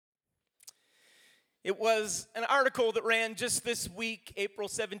It was an article that ran just this week, April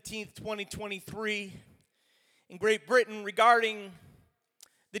 17th, 2023, in Great Britain regarding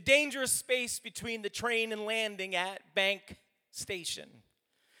the dangerous space between the train and landing at Bank Station.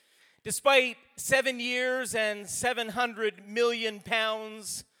 Despite 7 years and 700 million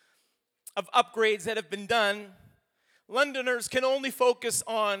pounds of upgrades that have been done, Londoners can only focus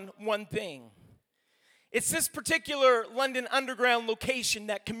on one thing. It's this particular London Underground location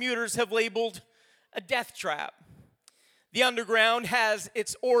that commuters have labeled a death trap. The Underground has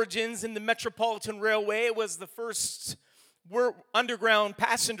its origins in the Metropolitan Railway. It was the first underground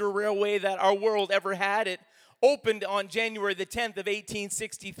passenger railway that our world ever had. It opened on January the 10th of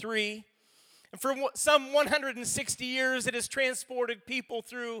 1863. And for some 160 years, it has transported people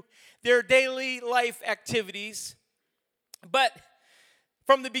through their daily life activities. But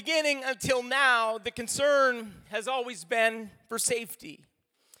from the beginning until now, the concern has always been for safety.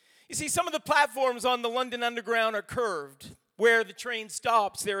 You see, some of the platforms on the London Underground are curved. Where the train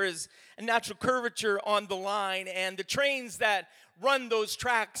stops, there is a natural curvature on the line, and the trains that run those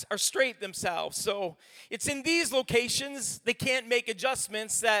tracks are straight themselves. So it's in these locations they can't make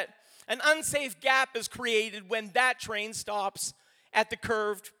adjustments that an unsafe gap is created when that train stops at the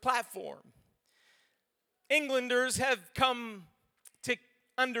curved platform. Englanders have come to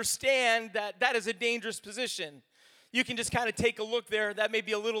understand that that is a dangerous position. You can just kind of take a look there. That may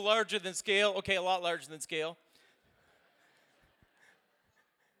be a little larger than scale. Okay, a lot larger than scale.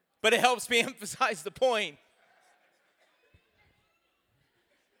 But it helps me emphasize the point.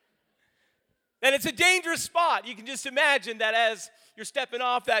 And it's a dangerous spot. You can just imagine that as you're stepping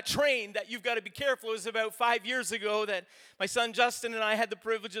off that train that you've got to be careful. It was about 5 years ago that my son Justin and I had the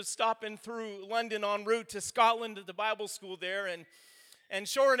privilege of stopping through London en route to Scotland at the Bible school there. And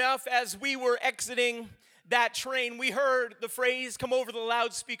sure enough, as we were exiting that train, we heard the phrase come over the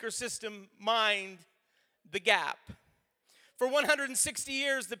loudspeaker system, "Mind the gap." For 160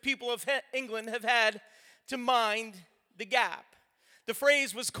 years, the people of England have had to mind the gap. The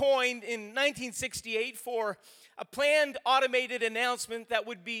phrase was coined in 1968 for a planned automated announcement that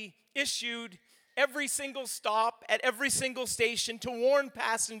would be issued every single stop at every single station to warn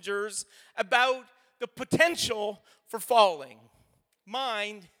passengers about the potential for falling.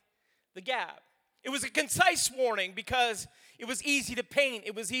 Mind the gap. It was a concise warning because it was easy to paint.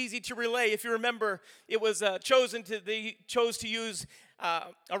 It was easy to relay. If you remember, it was they chose to use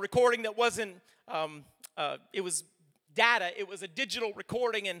a recording that wasn't. It was data. It was a digital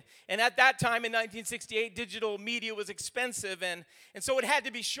recording, and at that time in 1968, digital media was expensive, and so it had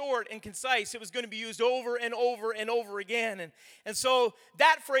to be short and concise. It was going to be used over and over and over again, and so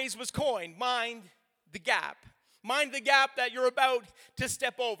that phrase was coined. Mind the gap. Mind the gap that you're about to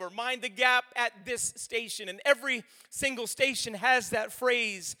step over. Mind the gap at this station. And every single station has that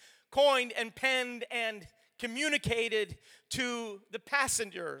phrase coined and penned and communicated to the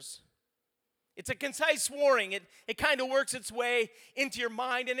passengers. It's a concise warning. It kind of works its way into your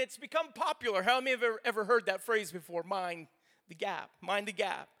mind, and it's become popular. How many have ever heard that phrase before? Mind the gap. Mind the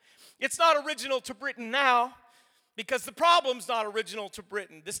gap. It's not original to Britain now because the problem's not original to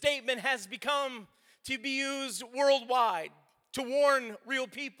Britain. The statement has become to be used worldwide to warn real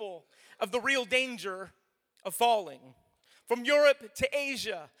people of the real danger of falling. From Europe to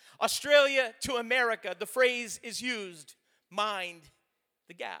Asia, Australia to America, the phrase is used, mind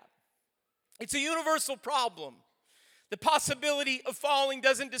the gap. It's a universal problem. The possibility of falling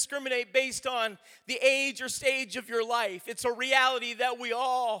doesn't discriminate based on the age or stage of your life. It's a reality that we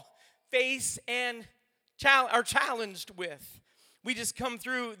all face and are challenged with. We just come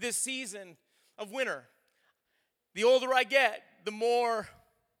through this season of winter. The older I get, the more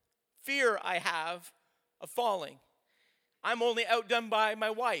fear I have of falling. I'm only outdone by my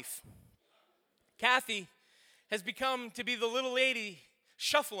wife. Kathy has become to be the little lady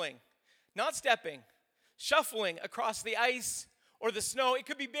shuffling, not stepping, shuffling across the ice or the snow. It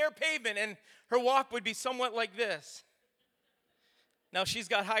could be bare pavement, and her walk would be somewhat like this. Now, she's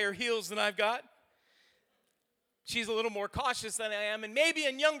got higher heels than I've got. She's a little more cautious than I am, and maybe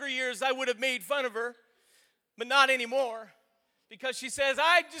in younger years I would have made fun of her, but not anymore, because she says,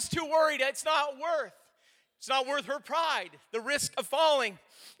 I'm just too worried. It's not worth her pride. The risk of falling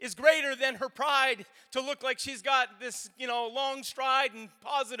is greater than her pride to look like she's got this, long stride and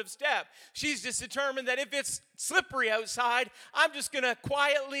positive step. She's just determined that if it's slippery outside, I'm just going to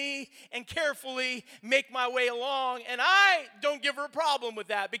quietly and carefully make my way along, and I don't give her a problem with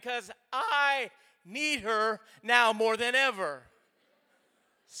that because I need her now more than ever.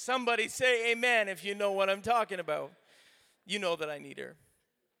 Somebody say amen if you know what I'm talking about. You know that I need her.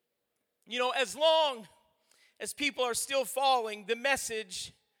 As long as people are still falling, the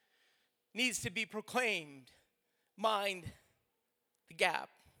message needs to be proclaimed. Mind the gap.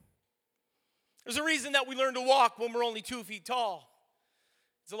 There's a reason that we learn to walk when we're only 2 feet tall.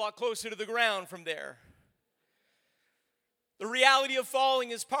 It's a lot closer to the ground from there. The reality of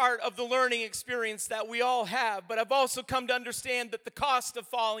falling is part of the learning experience that we all have, but I've also come to understand that the cost of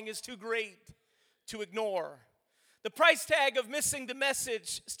falling is too great to ignore. The price tag of missing the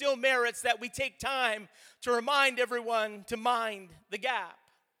message still merits that we take time to remind everyone to mind the gap.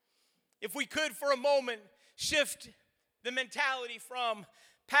 If we could for a moment shift the mentality from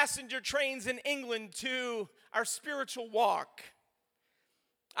passenger trains in England to our spiritual walk,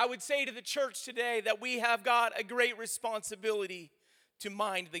 I would say to the church today that we have got a great responsibility to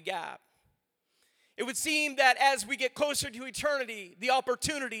mind the gap. It would seem that as we get closer to eternity, the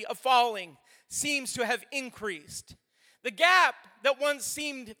opportunity of falling seems to have increased. The gap that once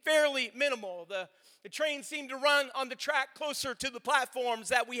seemed fairly minimal, the train seemed to run on the track closer to the platforms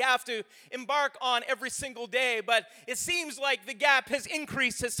that we have to embark on every single day, but it seems like the gap has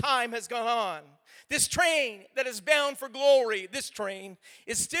increased as time has gone on. This train that is bound for glory, this train,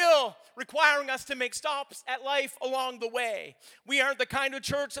 is still requiring us to make stops at life along the way. We aren't the kind of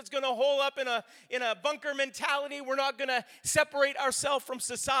church that's going to hole up in a bunker mentality. We're not going to separate ourselves from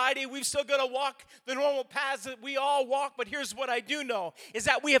society. We've still got to walk the normal paths that we all walk. But here's what I do know, is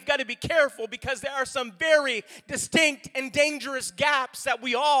that we have got to be careful because there are some very distinct and dangerous gaps that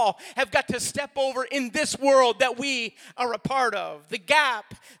we all have got to step over in this world that we are a part of. The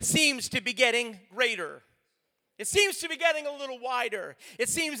gap seems to be getting greater. It seems to be getting a little wider. It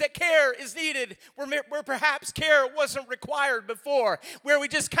seems that care is needed where perhaps care wasn't required before, where we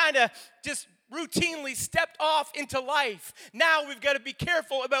just routinely stepped off into life. Now we've got to be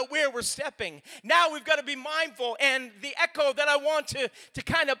careful about where we're stepping. Now we've got to be mindful, and the echo that I want to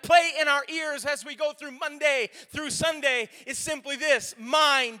kind of play in our ears as we go through Monday through Sunday is simply this: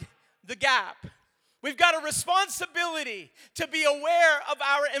 mind the gap. We've got a responsibility to be aware of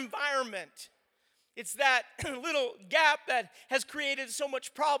our environment. It's that little gap that has created so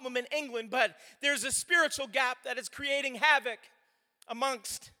much problem in England, but there's a spiritual gap that is creating havoc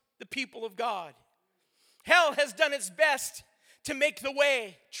amongst the people of God. Hell has done its best to make the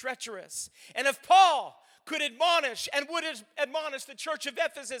way treacherous. And if Paul could admonish and would admonish the church of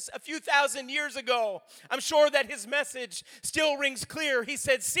Ephesus a few thousand years ago, I'm sure that his message still rings clear. He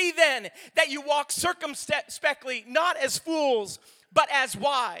said, "See then that you walk circumspectly, not as fools, but as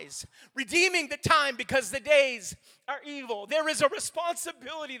wise, redeeming the time because the days are evil." There is a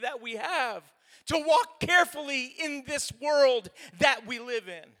responsibility that we have to walk carefully in this world that we live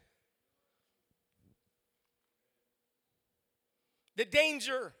in. The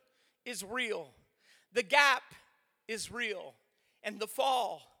danger is real. The gap is real. And the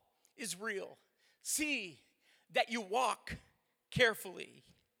fall is real. See that you walk carefully.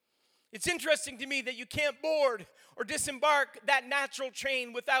 It's interesting to me that you can't board or disembark that natural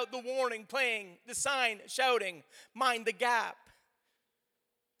train without the warning playing, the sign shouting, "Mind the gap."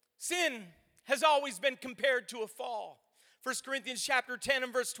 Sin has always been compared to a fall. 1 Corinthians chapter 10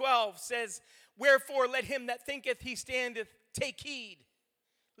 and verse 12 says, "Wherefore let him that thinketh he standeth take heed,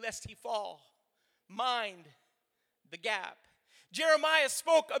 lest he fall." Mind the gap. Jeremiah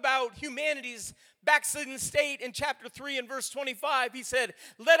spoke about humanity's backslidden state in chapter 3 and verse 25. He said,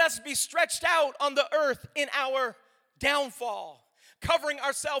 "Let us be stretched out on the earth in our downfall, covering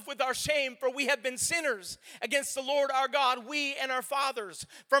ourselves with our shame, for we have been sinners against the Lord our God, we and our fathers,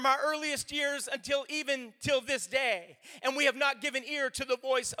 from our earliest years until even till this day. And we have not given ear to the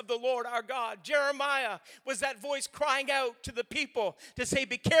voice of the Lord our God." Jeremiah was that voice crying out to the people to say,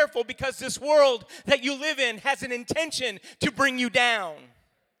 be careful, because this world that you live in has an intention to bring you down.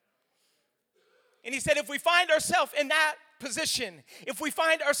 And he said, if we find ourselves in that position, if we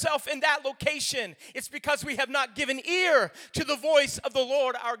find ourselves in that location, it's because we have not given ear to the voice of the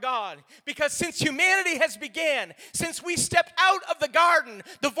Lord our God. Because since humanity has began, since we stepped out of the garden,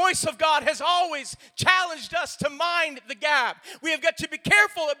 the voice of God has always challenged us to mind the gap. We have got to be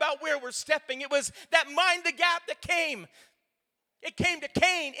careful about where we're stepping. It was that mind the gap that came. It came to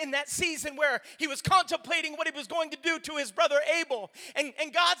Cain in that season where he was contemplating what he was going to do to his brother Abel. And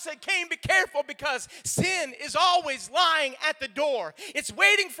God said, Cain, be careful, because sin is always lying at the door. It's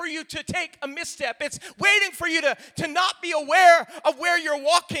waiting for you to take a misstep. It's waiting for you to not be aware of where you're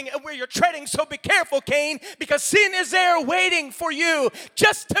walking and where you're treading. So be careful, Cain, because sin is there waiting for you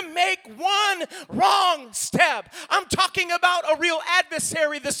just to make one wrong step. I'm talking about a real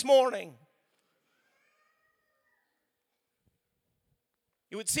adversary this morning.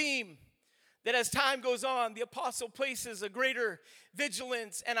 It would seem that as time goes on, the apostle places a greater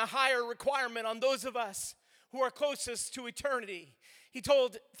vigilance and a higher requirement on those of us who are closest to eternity. He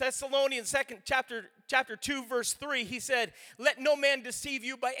told Thessalonians chapter 2, verse 3, he said, "Let no man deceive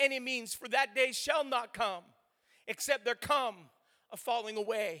you by any means, for that day shall not come, except there come a falling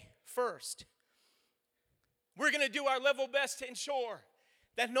away first." We're going to do our level best to ensure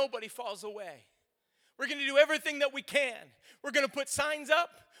that nobody falls away. We're going to do everything that we can. We're going to put signs up.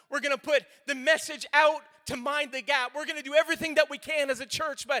 We're going to put the message out to mind the gap. We're going to do everything that we can as a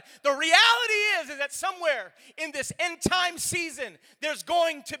church. But the reality is that somewhere in this end time season, there's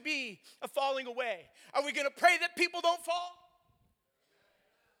going to be a falling away. Are we going to pray that people don't fall?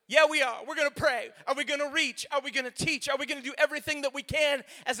 Yeah, we are. We're going to pray. Are we going to reach? Are we going to teach? Are we going to do everything that we can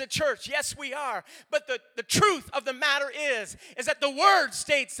as a church? Yes, we are. But the truth of the matter is that the word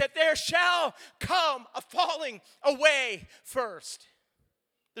states that there shall come a falling away first.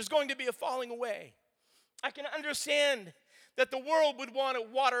 There's going to be a falling away. I can understand that the world would want to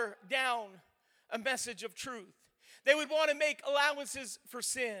water down a message of truth. They would want to make allowances for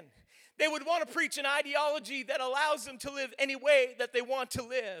sin. They would want to preach an ideology that allows them to live any way that they want to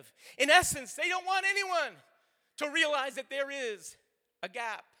live. In essence, they don't want anyone to realize that there is a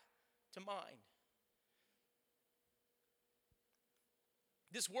gap to mind.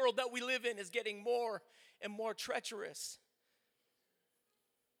 This world that we live in is getting more and more treacherous.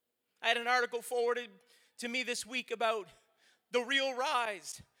 I had an article forwarded to me this week about the real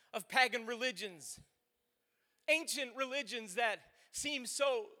rise of pagan religions. Ancient religions that seem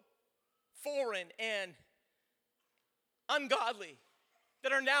so foreign and ungodly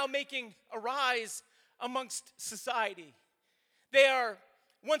that are now making a rise amongst society. They are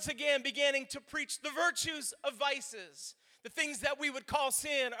once again beginning to preach the virtues of vices. The things that we would call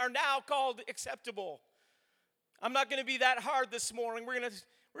sin are now called acceptable. I'm not going to be that hard this morning.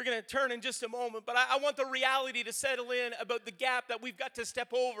 We're going to turn in just a moment, but I want the reality to settle in about the gap that we've got to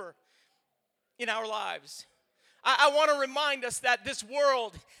step over in our lives. I want to remind us that this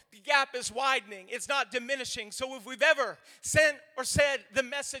world, the gap is widening. It's not diminishing. So if we've ever sent or said the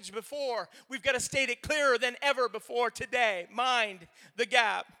message before, we've got to state it clearer than ever before today. Mind the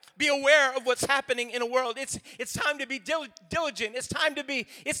gap. Be aware of what's happening in a world. It's time to be diligent. It's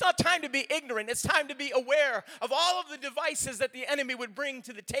not time to be ignorant. It's time to be aware of all of the devices that the enemy would bring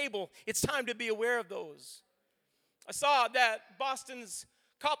to the table. It's time to be aware of those. I saw that Boston's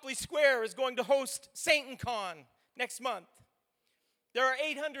Copley Square is going to host SatanCon next month. There are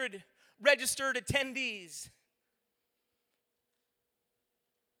 800 registered attendees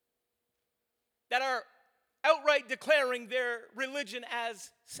that are outright declaring their religion as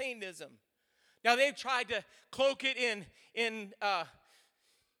Satanism. Now they've tried to cloak it in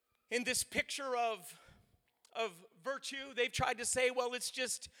this picture of virtue. They've tried to say, well, it's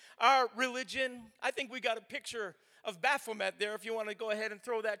just our religion. I think we got a picture of Baphomet there, if you want to go ahead and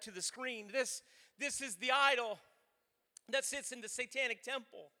throw that to the screen. This is the idol that sits in the Satanic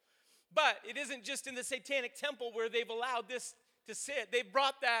Temple. But it isn't just in the Satanic Temple where they've allowed this to sit. They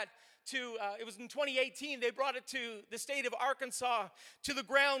brought that to, it was in 2018, they brought it to the state of Arkansas, to the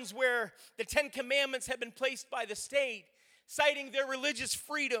grounds where the 10 Commandments have been placed by the state, citing their religious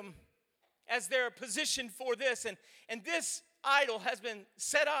freedom as their position for this. And this idol has been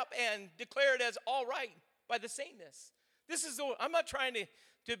set up and declared as all right by the Satanists. I'm not trying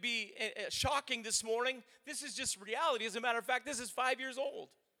to be shocking this morning. This is just reality. As a matter of fact, this is 5 years old.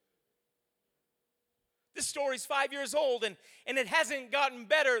 This story's 5 years old, and it hasn't gotten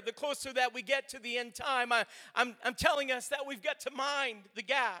better the closer that we get to the end time. I'm telling us that we've got to mind the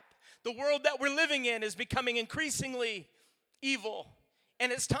gap. The world that we're living in is becoming increasingly evil.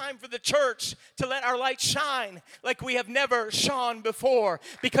 And it's time for the church to let our light shine like we have never shone before.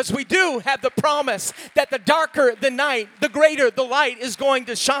 Because we do have the promise that the darker the night, the greater the light is going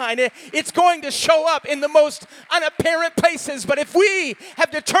to shine. It's going to show up in the most unapparent places. But if we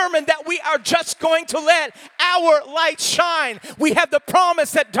have determined that we are just going to let our light shine, we have the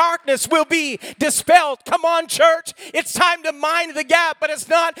promise that darkness will be dispelled. Come on, church. It's time to mind the gap, but it's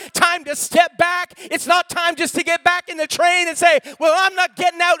not time to step back. It's not time just to get back in the train and say, well, I'm not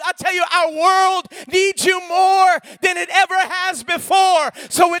getting out. I'll tell you, our world needs you more than it ever has before.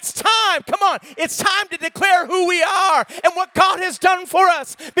 So it's time, come on, it's time to declare who we are and what God has done for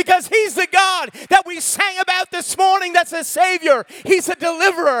us, because He's the God that we sang about this morning that's a Savior. He's a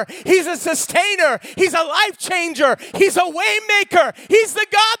deliverer. He's a sustainer. He's a life changer. He's a way maker. He's the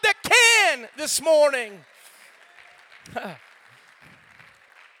God that can this morning.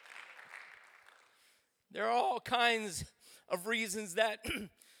 There are all kinds of reasons that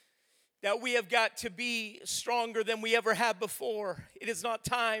we have got to be stronger than we ever have before. It is not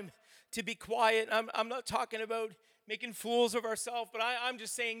time to be quiet. I'm not talking about making fools of ourselves, but I'm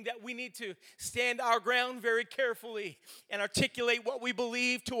just saying that we need to stand our ground very carefully and articulate what we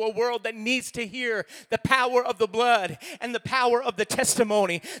believe to a world that needs to hear the power of the blood and the power of the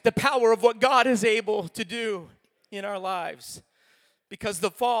testimony, the power of what God is able to do in our lives. Because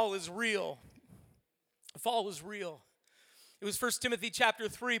the fall is real. The fall is real. It was 1 Timothy chapter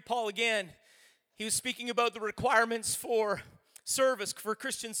 3, Paul again, he was speaking about the requirements for service, for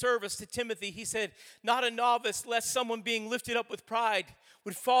Christian service to Timothy. He said, not a novice, lest someone being lifted up with pride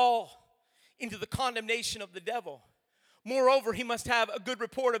would fall into the condemnation of the devil. Moreover, he must have a good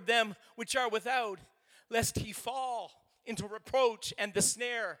report of them which are without, lest he fall into reproach and the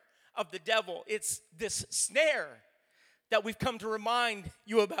snare of the devil. It's this snare that we've come to remind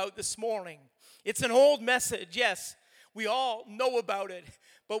you about this morning. It's an old message, yes. We all know about it,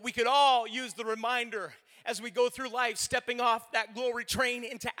 but we could all use the reminder as we go through life, stepping off that glory train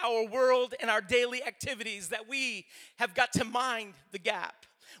into our world and our daily activities, that we have got to mind the gap.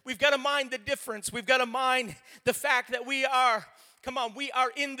 We've got to mind the difference. We've got to mind the fact that we are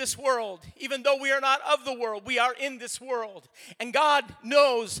in this world. Even though we are not of the world, we are in this world. And God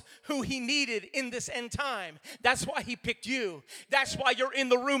knows who he needed in this end time. That's why he picked you. That's why you're in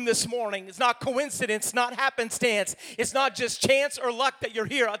the room this morning. It's not coincidence, not happenstance. It's not just chance or luck that you're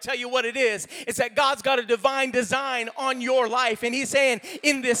here. I'll tell you what it is. It's that God's got a divine design on your life. And he's saying,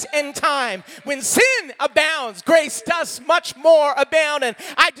 in this end time, when sin abounds, grace does much more abound. And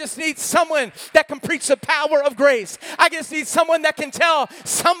I just need someone that can preach the power of grace. I just need someone that can tell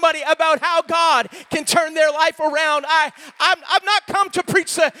somebody about how God can turn their life around. I've not come to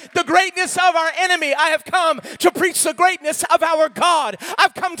preach the greatness of our enemy. I have come to preach the greatness of our God.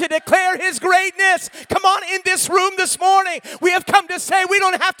 I've come to declare his greatness. Come on, in this room this morning, we have come to say we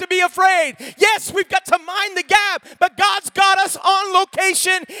don't have to be afraid. Yes, we've got to mind the gap, but God's got us on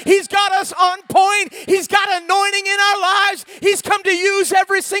location. He's got us on point. He's got anointing in our lives. He's come to use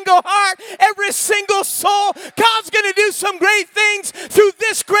every single heart, every single soul. God's going to do some great things through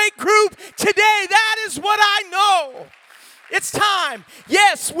this great group today. That is what I know. It's time.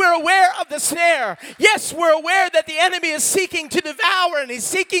 Yes, we're aware of the snare. Yes, we're aware that the enemy is seeking to devour and he's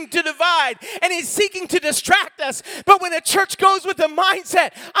seeking to divide and he's seeking to distract us. But when a church goes with the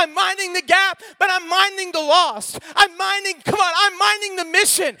mindset, I'm minding the gap, but I'm minding the lost. I'm minding the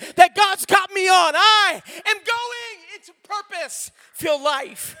mission that God's got me on. I am going into purpose-filled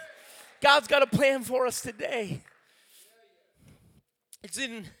life. God's got a plan for us today. It's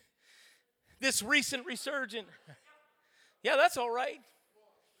in this recent resurgence. Yeah, that's all right.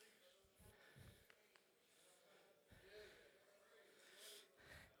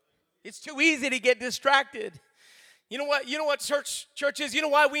 It's too easy to get distracted. You know what church is? You know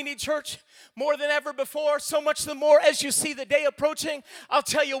why we need church more than ever before? So much the more as you see the day approaching. I'll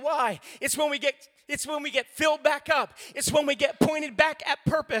tell you why. It's when we get filled back up. It's when we get pointed back at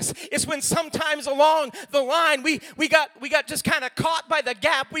purpose. It's when sometimes along the line we got just kind of caught by the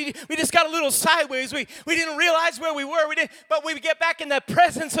gap. We just got a little sideways. We didn't realize where we were. But we get back in the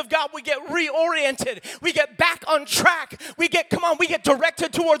presence of God. We get reoriented. We get back on track. We get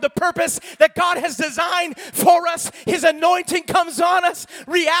directed toward the purpose that God has designed for us. His anointing comes on us.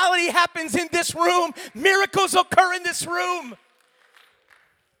 Reality happens in this room. Miracles occur in this room.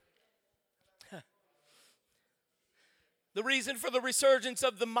 The reason for the resurgence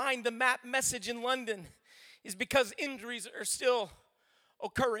of the Mind the Map message in London is because injuries are still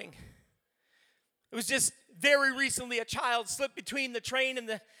occurring. It was just very recently a child slipped between the train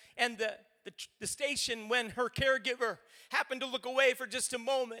and the station when her caregiver happened to look away for just a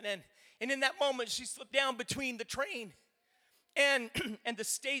moment. And in that moment, she slipped down between the train and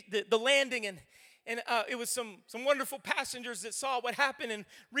the landing. And it was some wonderful passengers that saw what happened and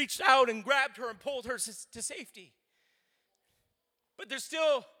reached out and grabbed her and pulled her to safety. But they're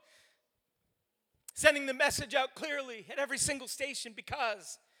still sending the message out clearly at every single station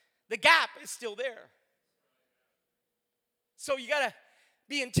because the gap is still there. So you got to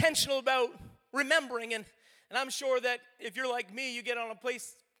be intentional about remembering. And I'm sure that if you're like me, you get on a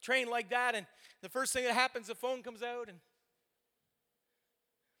train like that, and the first thing that happens, the phone comes out.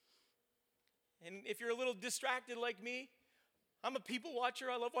 And if you're a little distracted like me, I'm a people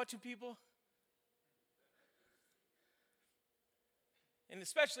watcher. I love watching people. And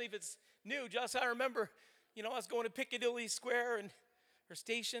especially if it's new. Just I remember, I was going to Piccadilly Square and her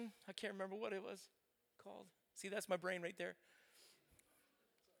station. I can't remember what it was called. See, that's my brain right there.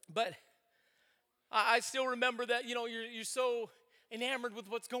 But I still remember that, you're so enamored with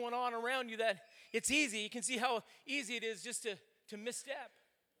what's going on around you that it's easy. You can see how easy it is just to misstep.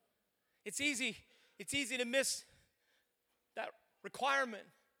 It's easy to miss that requirement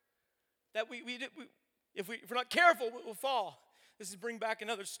that we if we're not careful, we'll fall. This is bring back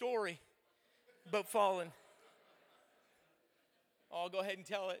another story about falling. I'll go ahead and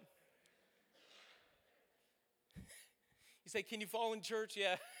tell it. You say, can you fall in church?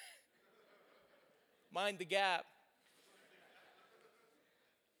 Yeah. Mind the gap.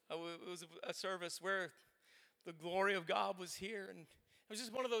 It was a service where the glory of God was here. And it was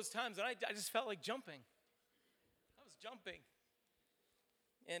just one of those times that I just felt like jumping. I was jumping.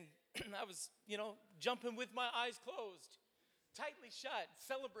 And I was, jumping with my eyes closed, tightly shut,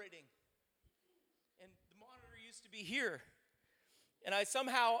 celebrating. And the monitor used to be here. And I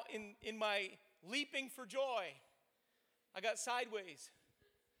somehow, in my leaping for joy, I got sideways.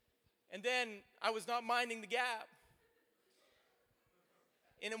 And then I was not minding the gap.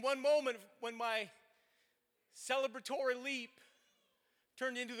 And in one moment, when my celebratory leap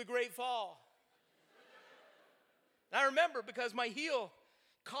turned into the great fall, and I remember because my heel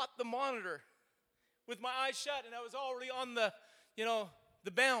caught the monitor with my eyes shut, and I was already on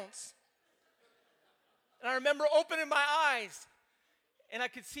the bounce. And I remember opening my eyes, and I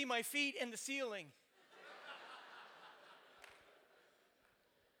could see my feet in the ceiling.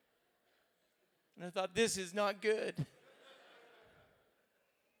 And I thought, this is not good.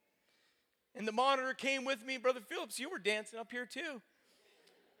 And the monitor came with me. Brother Phillips, you were dancing up here too.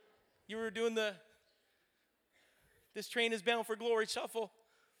 You were doing This Train Is Bound for Glory shuffle.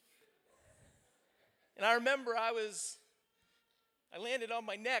 And I remember I landed on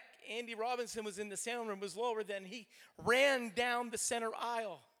my neck. Andy Robinson was in the sound room, was lower than. He ran down the center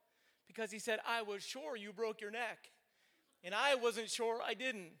aisle because he said, I was sure you broke your neck. And I wasn't sure I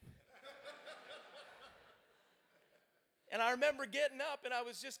didn't. And I remember getting up, and I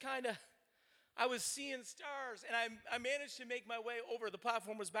was just I was seeing stars, and I managed to make my way over. The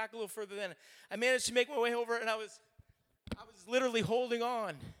platform was back a little further then. I managed to make my way over, and I was literally holding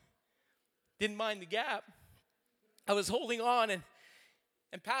on. Didn't mind the gap. I was holding on, and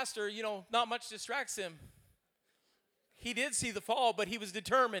Pastor, not much distracts him. He did see the fall, but he was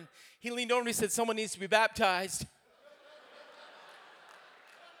determined. He leaned over and he said, someone needs to be baptized.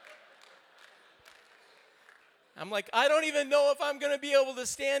 I'm like, I don't even know if I'm going to be able to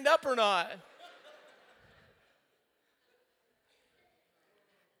stand up or not.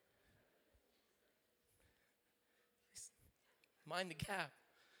 Mind the gap.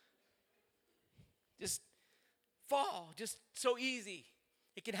 Just fall, just so easy.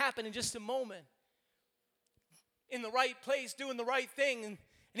 It can happen in just a moment. In the right place, doing the right thing, and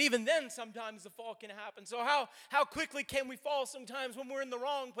even then sometimes the fall can happen. So how quickly can we fall sometimes when we're in the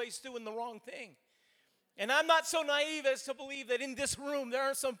wrong place doing the wrong thing? And I'm not so naive as to believe that in this room there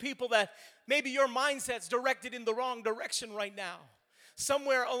are some people that maybe your mindset's directed in the wrong direction right now.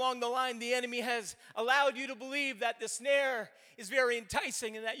 Somewhere along the line, the enemy has allowed you to believe that the snare is very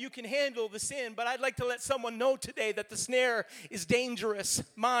enticing and that you can handle the sin. But I'd like to let someone know today that the snare is dangerous.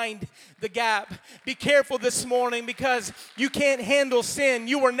 Mind the gap. Be careful this morning because you can't handle sin.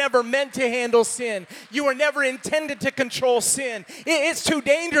 You were never meant to handle sin. You were never intended to control sin. It's too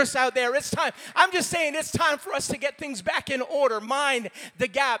dangerous out there. It's time. I'm just saying it's time for us to get things back in order. Mind the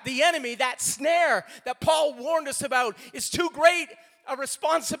gap. The enemy, that snare that Paul warned us about, is too great a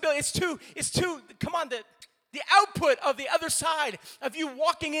responsibility. It's too, come on, the output of the other side of you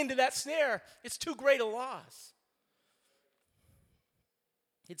walking into that snare, it's too great a loss.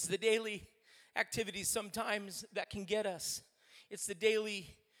 It's the daily activities sometimes that can get us. It's the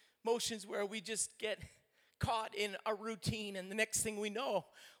daily motions where we just get caught in a routine, and the next thing we know,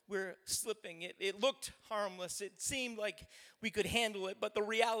 we're slipping. It looked harmless. It seemed like we could handle it, but the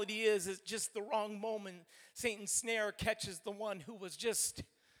reality is it's just the wrong moment. Satan's snare catches the one who was just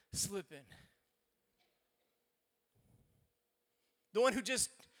slipping. The one who just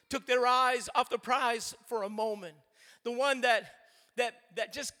took their eyes off the prize for a moment. The one that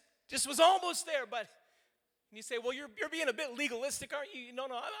just was almost there, but you say, well, you're being a bit legalistic, aren't you? No,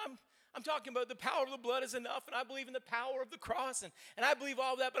 I'm talking about the power of the blood is enough, and I believe in the power of the cross, and I believe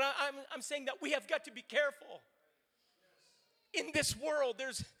all of that, but I'm saying that we have got to be careful. In this world,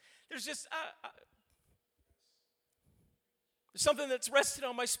 there's just there's something that's rested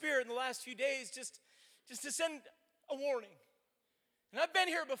on my spirit in the last few days, just to send a warning. And I've been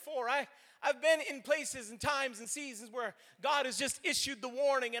here before. I've been in places and times and seasons where God has just issued the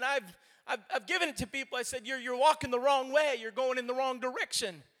warning, and I've given it to people. I said, you're walking the wrong way. You're going in the wrong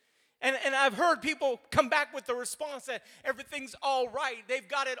direction. And I've heard people come back with the response that everything's all right. They've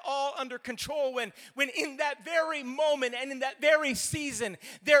got it all under control when in that very moment and in that very season,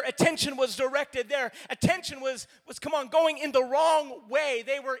 their attention was directed. Their attention was going in the wrong way.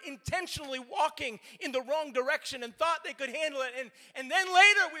 They were intentionally walking in the wrong direction and thought they could handle it. And then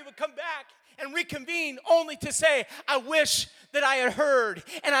later we would come back and reconvene only to say, I wish that I had heard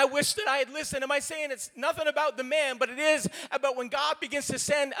and I wish that I had listened. Am I saying it's nothing about the man, but it is about when God begins to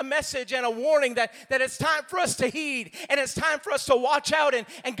send a message and a warning that it's time for us to heed and it's time for us to watch out.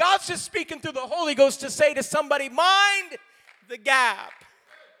 And God's just speaking through the Holy Ghost to say to somebody, mind the gap.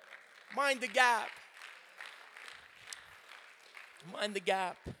 Mind the gap. Mind the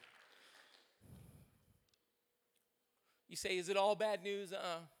gap. You say, is it all bad news?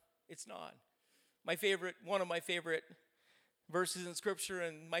 It's not. One of my favorite verses in Scripture,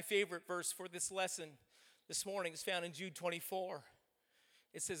 and my favorite verse for this lesson this morning is found in Jude 24.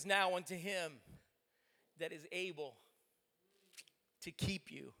 It says, now unto him that is able to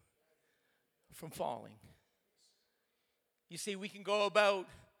keep you from falling. You see, we can go about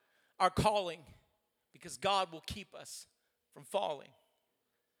our calling because God will keep us from falling.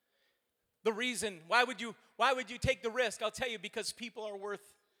 The reason, why would you take the risk? I'll tell you, because people are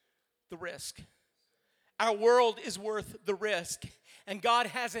worth the risk. Our world is worth the risk. And God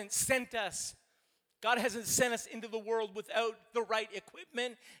hasn't sent us into the world without the right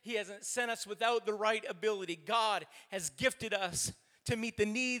equipment. He hasn't sent us without the right ability. God has gifted us to meet the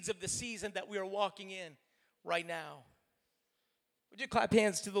needs of the season that we are walking in right now. Would you clap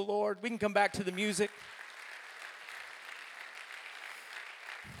hands to the Lord? We can come back to the music.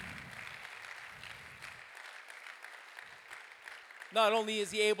 Not only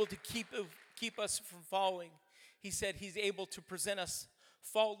is he able to keep us from falling, he said he's able to present us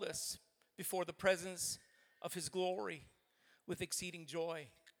faultless before the presence of his glory with exceeding joy.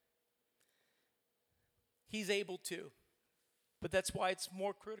 He's able to. But that's why it's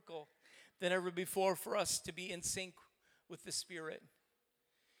more critical than ever before for us to be in sync with the Spirit.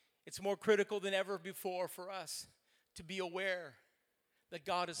 It's more critical than ever before for us to be aware that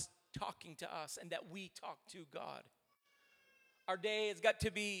God is talking to us and that we talk to God. Our day has got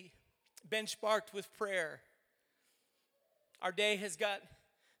to be benchmarked with prayer. Our day has got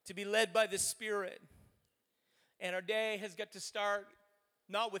to be led by the Spirit. And our day has got to start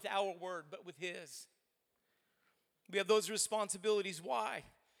not with our word, but with his. We have those responsibilities. Why?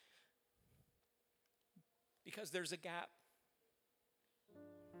 Because there's a gap.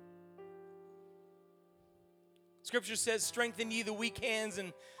 Scripture says, strengthen ye the weak hands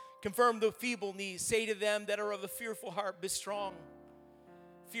and confirm the feeble knees. Say to them that are of a fearful heart, be strong.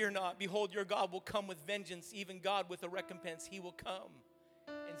 Fear not. Behold, your God will come with vengeance, even God with a recompense. He will come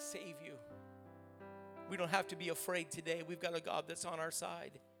and save you. We don't have to be afraid today. We've got a God that's on our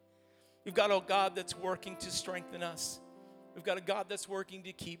side. We've got a God that's working to strengthen us. We've got a God that's working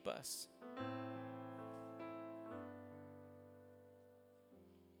to keep us.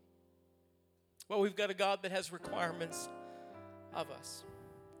 Well, we've got a God that has requirements of us.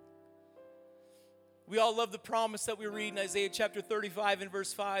 We all love the promise that we read in Isaiah chapter 35 and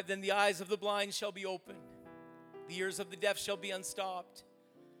verse 5. Then the eyes of the blind shall be opened. The ears of the deaf shall be unstopped.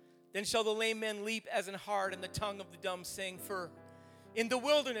 Then shall the lame man leap as an hart, and the tongue of the dumb sing. For in the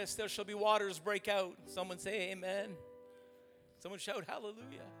wilderness there shall be waters break out. Someone say amen. Someone shout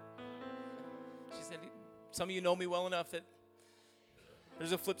hallelujah. She said, some of you know me well enough that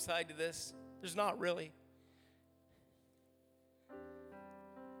there's a flip side to this. There's not really.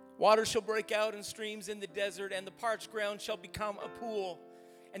 Water shall break out in streams in the desert, and the parched ground shall become a pool,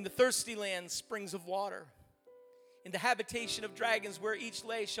 and the thirsty land springs of water. In the habitation of dragons, where each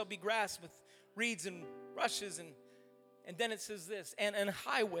lay shall be grass with reeds and rushes. And then it says this, and an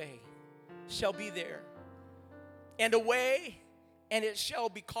highway shall be there, and a way, and it shall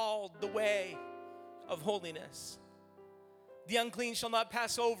be called the way of holiness. The unclean shall not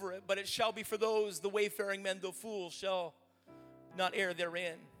pass over it, but it shall be for those, the wayfaring men, the fools shall not err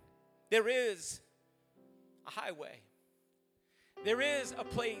therein. There is a highway. There is a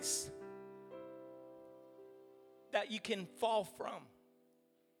place that you can fall from.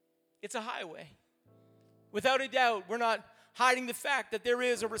 It's a highway. Without a doubt, we're not hiding the fact that there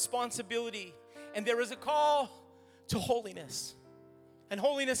is a responsibility and there is a call to holiness. And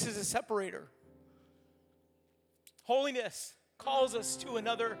holiness is a separator. Holiness calls us to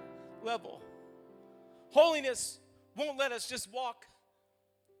another level. Holiness won't let us just walk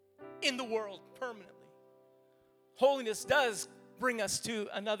in the world permanently. Holiness does bring us to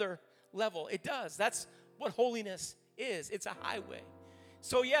another level. It does. That's what holiness is. It's a highway.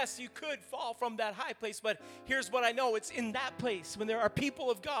 So yes, you could fall from that high place, but here's what I know. It's in that place when there are people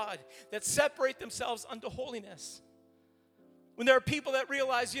of God that separate themselves unto holiness. When there are people that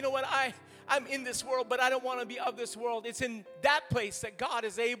realize, you know what, I'm in this world, but I don't want to be of this world. It's in that place that God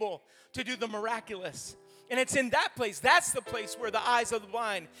is able to do the miraculous. And it's in that place. That's the place where the eyes of the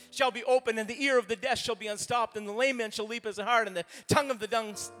blind shall be opened, and the ear of the deaf shall be unstopped, and the lame man shall leap as a hart, and the tongue of the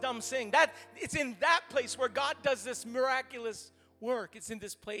dumb sing. It's in that place where God does this miraculous work. It's in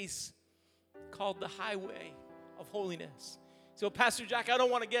this place called the highway of holiness. So, Pastor Jack, I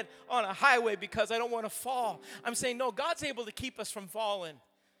don't want to get on a highway because I don't want to fall. I'm saying, no, God's able to keep us from falling.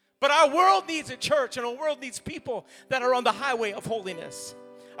 But our world needs a church, and our world needs people that are on the highway of holiness.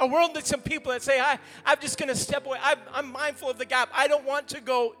 Our world needs some people that say, I'm just going to step away. I'm mindful of the gap. I don't want to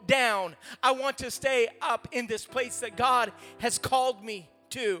go down. I want to stay up in this place that God has called me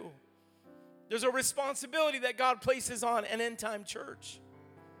to. There's a responsibility that God places on an end-time church.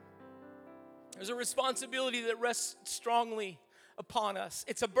 There's a responsibility that rests strongly upon us.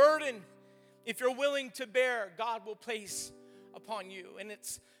 It's a burden, if you're willing to bear, God will place upon you. And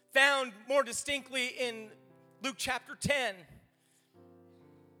it's found more distinctly in Luke chapter 10.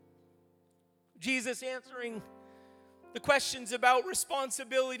 Jesus answering the questions about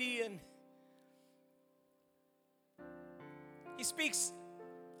responsibility, and he speaks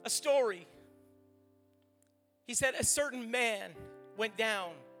a story. He said, a certain man went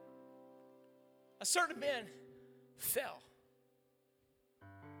down. A certain man fell.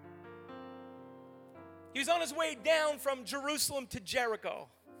 He was on his way down from Jerusalem to Jericho.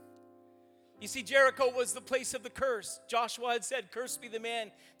 You see, Jericho was the place of the curse. Joshua had said, cursed be the man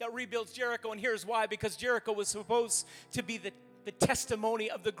that rebuilds Jericho. And here's why. Because Jericho was supposed to be the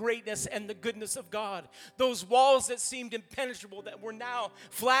testimony of the greatness and the goodness of God. Those walls that seemed impenetrable, that were now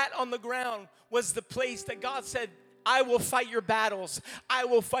flat on the ground, was the place that God said, I will fight your battles. I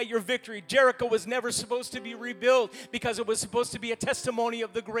will fight your victory. Jericho was never supposed to be rebuilt because it was supposed to be a testimony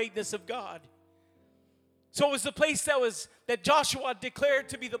of the greatness of God. So it was the place that Joshua declared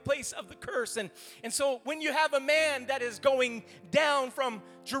to be the place of the curse. And so when you have a man that is going down from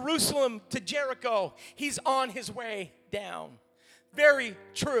Jerusalem to Jericho, he's on his way down. Very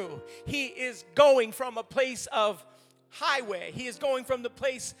true. He is going from a place of highway. He is going from the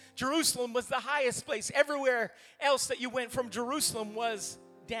place, Jerusalem was the highest place. Everywhere else that you went from Jerusalem was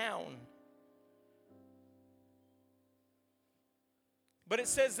down. But it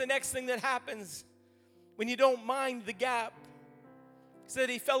says the next thing that happens when you don't mind the gap, it said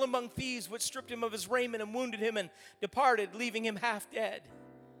he fell among thieves, which stripped him of his raiment and wounded him and departed, leaving him half dead.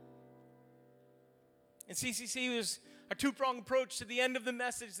 And CCC was a two-pronged approach to the end of the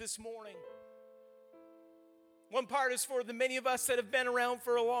message this morning. One part is for the many of us that have been around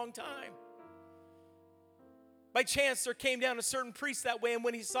for a long time. By chance, there came down a certain priest that way, and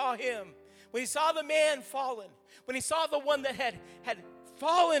when he saw him, when he saw the man fallen, when he saw the one that had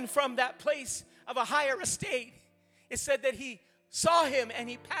fallen from that place of a higher estate, it said that he saw him and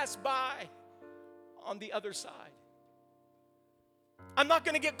he passed by on the other side. I'm not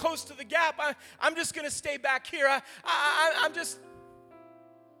going to get close to the gap. I'm just going to stay back here. I'm just,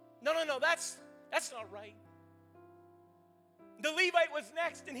 no, that's not right. The Levite was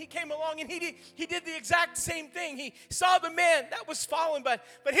next, and he came along, and he did the exact same thing. He saw the man that was fallen, but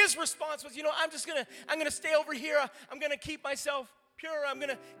his response was, I'm gonna stay over here. I'm gonna keep myself pure. I'm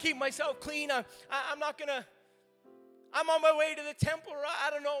gonna keep myself clean. I'm on my way to the temple. Or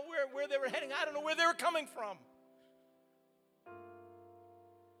I don't know where they were heading. I don't know where they were coming from.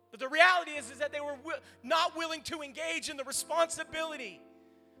 But the reality is that they were not willing to engage in the responsibility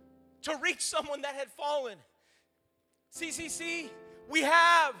to reach someone that had fallen. CCC, we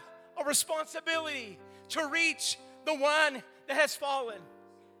have a responsibility to reach the one that has fallen.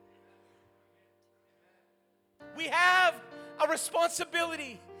 We have a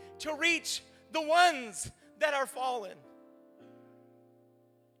responsibility to reach the ones that are fallen.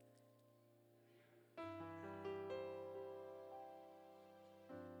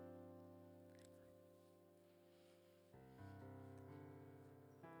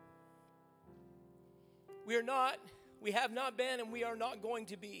 We have not been, and we are not going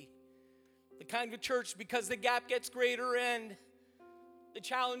to be the kind of church, because the gap gets greater and the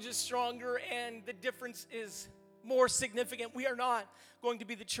challenge is stronger and the difference is more significant. We are not going to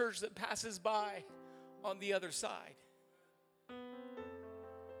be the church that passes by on the other side.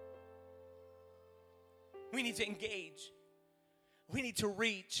 We need to engage. We need to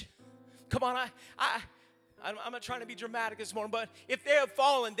reach. Come on, I'm not trying to be dramatic this morning, but if they have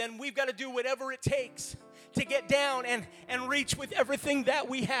fallen, then we've got to do whatever it takes to get down and reach with everything that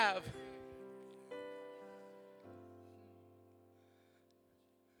we have.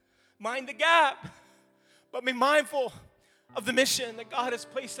 Mind the gap, but be mindful of the mission that God has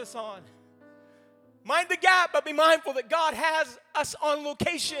placed us on. Mind the gap, but be mindful that God has us on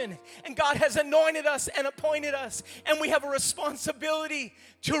location, and God has anointed us and appointed us, and we have a responsibility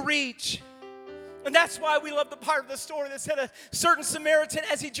to reach. And that's why we love the part of the story that said a certain Samaritan,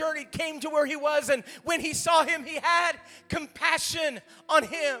 as he journeyed, came to where he was. And when he saw him, he had compassion on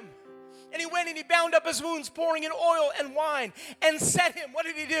him. And he went and he bound up his wounds, pouring in oil and wine, and set him. What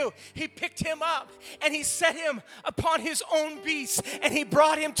did he do? He picked him up and he set him upon his own beast, and he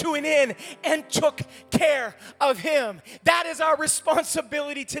brought him to an inn and took care of him. That is our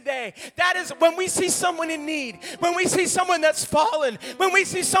responsibility today. That is when we see someone in need, when we see someone that's fallen, when we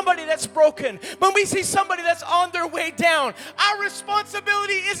see somebody that's broken, when we see somebody that's on their way down, our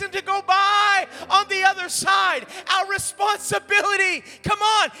responsibility isn't to go by on the other side. Our responsibility, come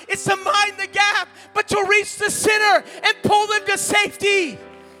on, it's to mind the gap, but to reach the sinner and pull them to safety.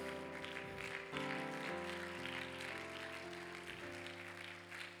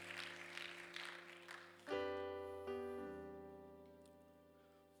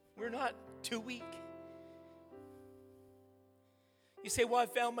 We're not too weak. You say, well, I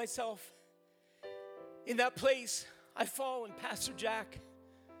found myself in that place. I've fallen, Pastor Jack.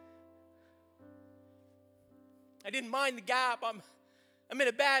 I didn't mind the gap. I'm in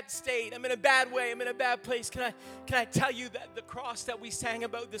a bad state. I'm in a bad way. I'm in a bad place. Can I tell you that the cross that we sang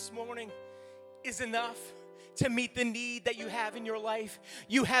about this morning is enough to meet the need that you have in your life?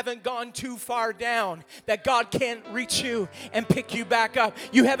 You haven't gone too far down that God can't reach you and pick you back up.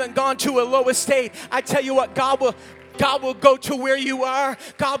 You haven't gone to a low estate. I tell you what, God will go to where you are.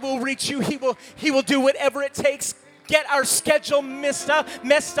 God will reach you. He will do whatever it takes. Get our schedule messed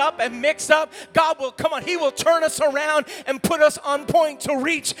up and mixed up. God will, come on, He will turn us around and put us on point to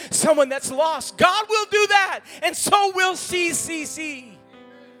reach someone that's lost. God will do that, and so will CCC.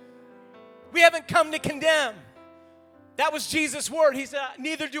 We haven't come to condemn. That was Jesus' word. He said,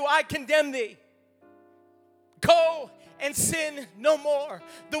 neither do I condemn thee. Go and sin no more.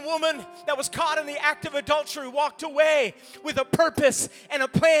 The woman that was caught in the act of adultery walked away with a purpose and a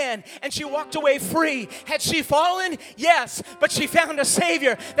plan, and she walked away free. Had she fallen? Yes, but she found a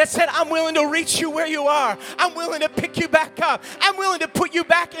Savior that said, I'm willing to reach you where you are. I'm willing to pick you back up. I'm willing to put you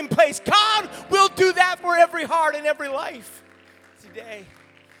back in place. God will do that for every heart and every life today.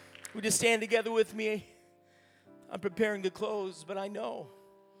 Would you stand together with me? I'm preparing to close, but I know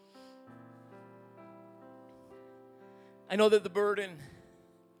that the burden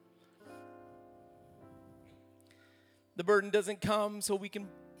doesn't come so we can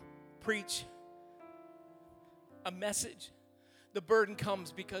preach a message. The burden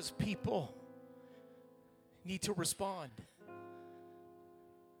comes because people need to respond.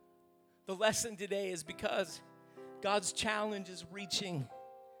 The lesson today is because God's challenge is reaching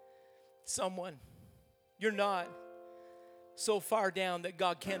someone. You're not so far down that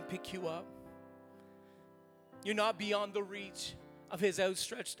God can't pick you up. You're not beyond the reach of His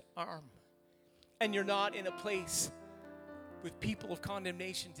outstretched arm. And you're not in a place with people of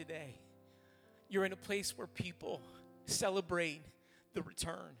condemnation today. You're in a place where people celebrate the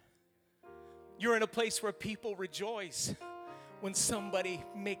return. You're in a place where people rejoice when somebody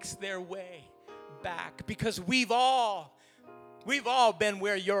makes their way back. Because we've all been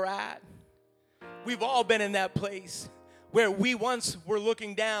where you're at. We've all been in that place where we once were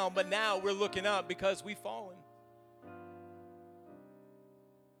looking down, but now we're looking up because we've fallen.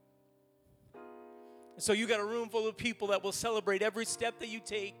 So you got a room full of people that will celebrate every step that you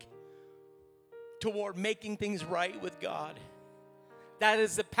take toward making things right with God. That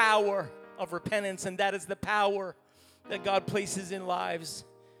is the power of repentance, and that is the power that God places in lives.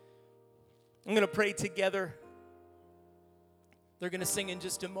 I'm going to pray together. They're going to sing in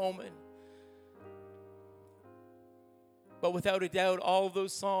just a moment. But without a doubt, all of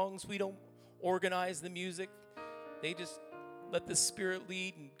those songs, we don't organize the music. They just let the Spirit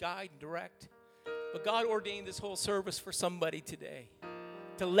lead and guide and direct. But God ordained this whole service for somebody today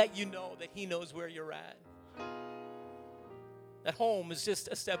to let you know that He knows where you're at. That home is just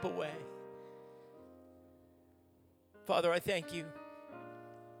a step away. Father, I thank you,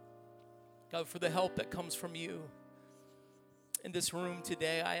 God, for the help that comes from you. In this room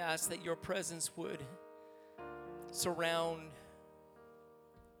today, I ask that your presence would surround,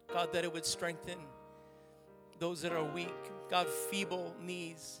 God, that it would strengthen those that are weak, God, feeble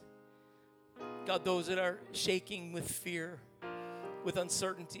knees, God, those that are shaking with fear, with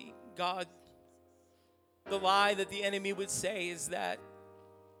uncertainty. God, the lie that the enemy would say is that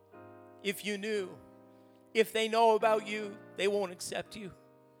if you knew, if they know about you, they won't accept you.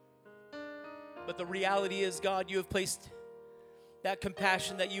 But the reality is, God, you have placed that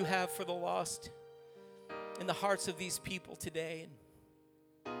compassion that you have for the lost in the hearts of these people today.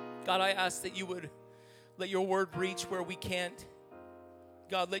 And God, I ask that you would let your word reach where we can't.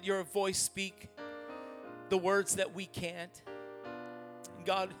 God, let your voice speak the words that we can't. And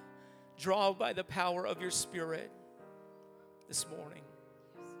God, Draw by the power of your Spirit this morning.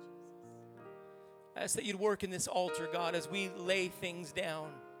 I ask that you'd work in this altar, God, as we lay things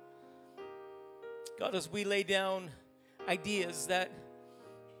down. God, as we lay down ideas that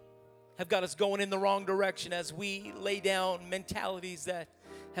have got us going in the wrong direction, as we lay down mentalities that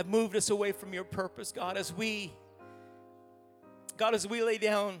have moved us away from your purpose, God, as we lay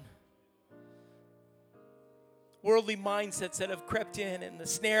down worldly mindsets that have crept in, and the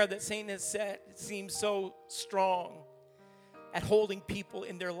snare that Satan has set, it seems so strong at holding people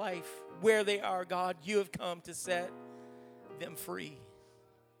in their life where they are. God, you have come to set them free.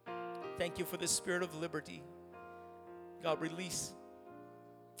 Thank you for the spirit of liberty. God, release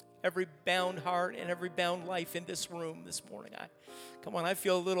every bound heart and every bound life in this room this morning. I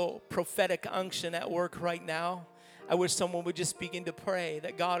feel a little prophetic unction at work right now. I wish someone would just begin to pray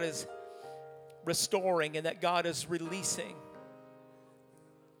that God is restoring and that God is releasing.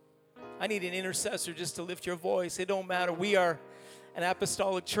 I need an intercessor just to lift your voice. It don't matter. We are an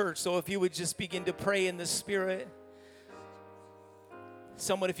apostolic church, so if you would just begin to pray in the Spirit.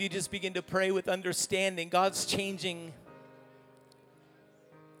 Someone, if you just begin to pray with understanding, God's changing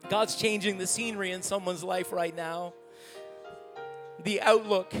the scenery in someone's life right now. The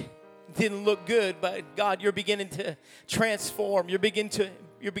outlook didn't look good, but God, you're beginning to transform. You're beginning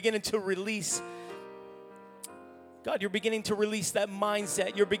to release. God, you're beginning to release that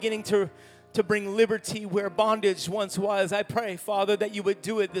mindset. You're beginning to bring liberty where bondage once was. I pray, Father, that you would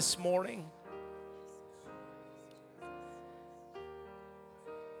do it this morning.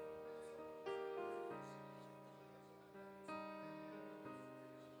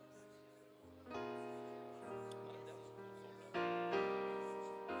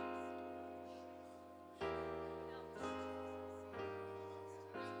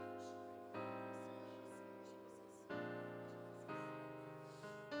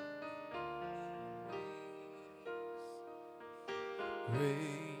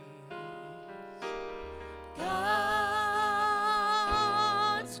 Great